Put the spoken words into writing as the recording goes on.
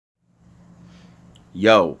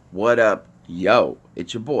Yo, what up? Yo,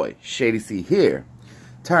 it's your boy, Shady C here.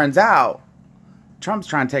 Turns out, Trump's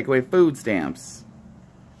trying to take away food stamps.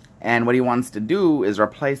 And what he wants to do is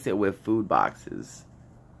replace it with food boxes.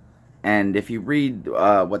 And if you read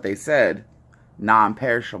what they said,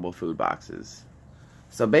 non-perishable food boxes.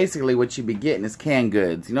 So basically what you be getting is canned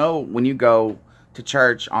goods. You know, when you go to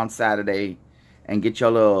church on Saturday and get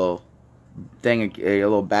your little thing, a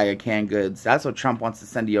little bag of canned goods, that's what Trump wants to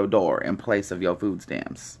send to your door in place of your food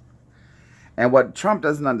stamps. And what Trump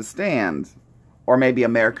doesn't understand, or maybe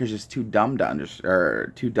America's just too dumb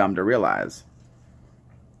to realize,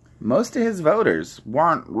 most of his voters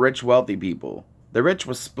weren't rich, wealthy people. The rich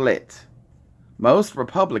was split. Most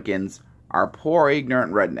Republicans are poor,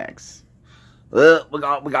 ignorant rednecks. We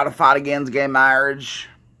got to fight against gay marriage.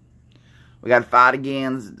 We got to fight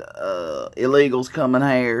against illegals coming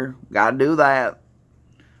here. Got to do that.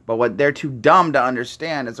 But what they're too dumb to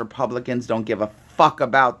understand is Republicans don't give a fuck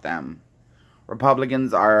about them.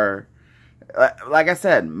 Republicans are, like I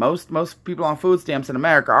said, most people on food stamps in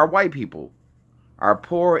America are white people. Are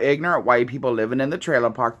poor, ignorant white people living in the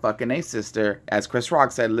trailer park fucking a sister. As Chris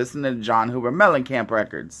Rock said, listening to John Hoover Mellencamp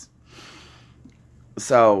records.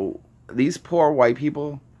 So, these poor white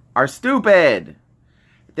people are stupid.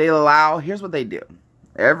 They allow, here's what they do.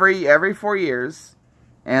 Every 4 years,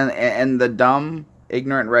 and the dumb,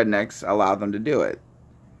 ignorant rednecks allow them to do it.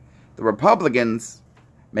 The Republicans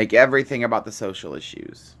make everything about the social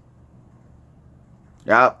issues.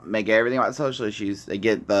 Yep, make everything about the social issues. They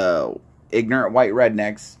get the ignorant white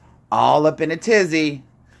rednecks all up in a tizzy.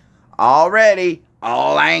 Already,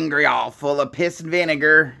 all angry, all full of piss and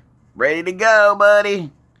vinegar. Ready to go, buddy.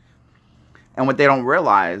 And what they don't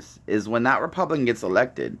realize is when that Republican gets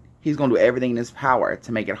elected, he's going to do everything in his power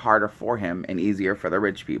to make it harder for him and easier for the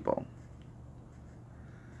rich people.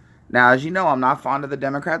 Now, as you know, I'm not fond of the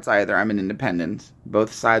Democrats either. I'm an independent.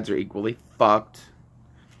 Both sides are equally fucked.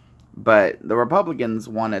 But the Republicans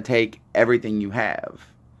want to take everything you have.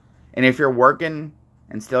 And if you're working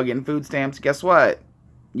and still getting food stamps, guess what?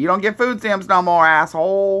 You don't get food stamps no more,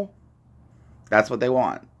 asshole. That's what they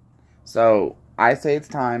want. So, I say it's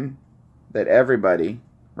time that everybody,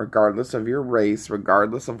 regardless of your race,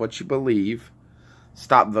 regardless of what you believe,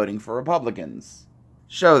 stop voting for Republicans.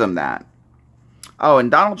 Show them that. Oh, and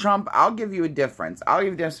Donald Trump, I'll give you a difference. I'll give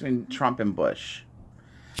you a difference between Trump and Bush.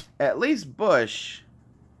 At least Bush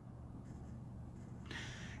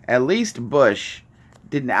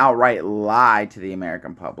didn't outright lie to the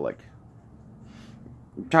American public.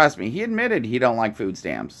 Trust me, he admitted he don't like food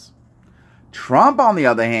stamps. Trump, on the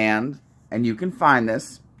other hand, and you can find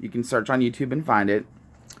this, you can search on YouTube and find it,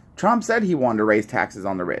 Trump said he wanted to raise taxes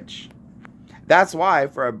on the rich. That's why,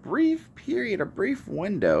 for a brief period, a brief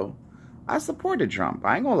window, I supported Trump.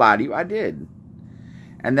 I ain't gonna lie to you, I did.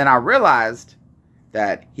 And then I realized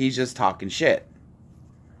that he's just talking shit.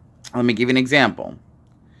 Let me give you an example.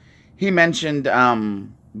 He mentioned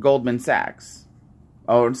Goldman Sachs.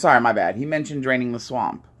 Oh, sorry, my bad. He mentioned draining the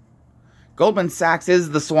swamp. Goldman Sachs is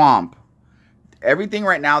the swamp. Everything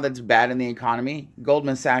right now that's bad in the economy,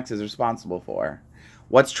 Goldman Sachs is responsible for.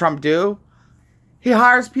 What's Trump do? He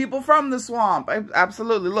hires people from the swamp.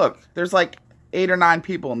 Absolutely. Look, there's like 8 or 9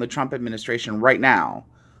 people in the Trump administration right now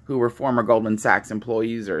who were former Goldman Sachs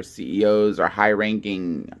employees or CEOs or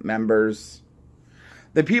high-ranking members.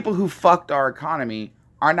 The people who fucked our economy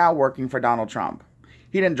are now working for Donald Trump.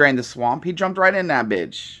 He didn't drain the swamp. He jumped right in that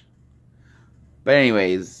bitch. But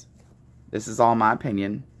anyways, this is all my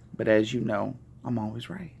opinion. But as you know, I'm always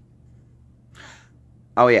right.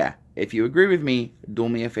 Oh yeah, if you agree with me, do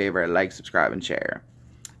me a favor, like, subscribe, and share.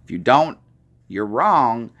 If you don't, you're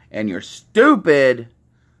wrong, and you're stupid.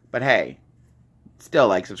 But hey, still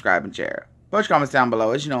like, subscribe, and share. Post comments down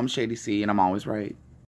below. As you know, I'm Shady C, and I'm always right.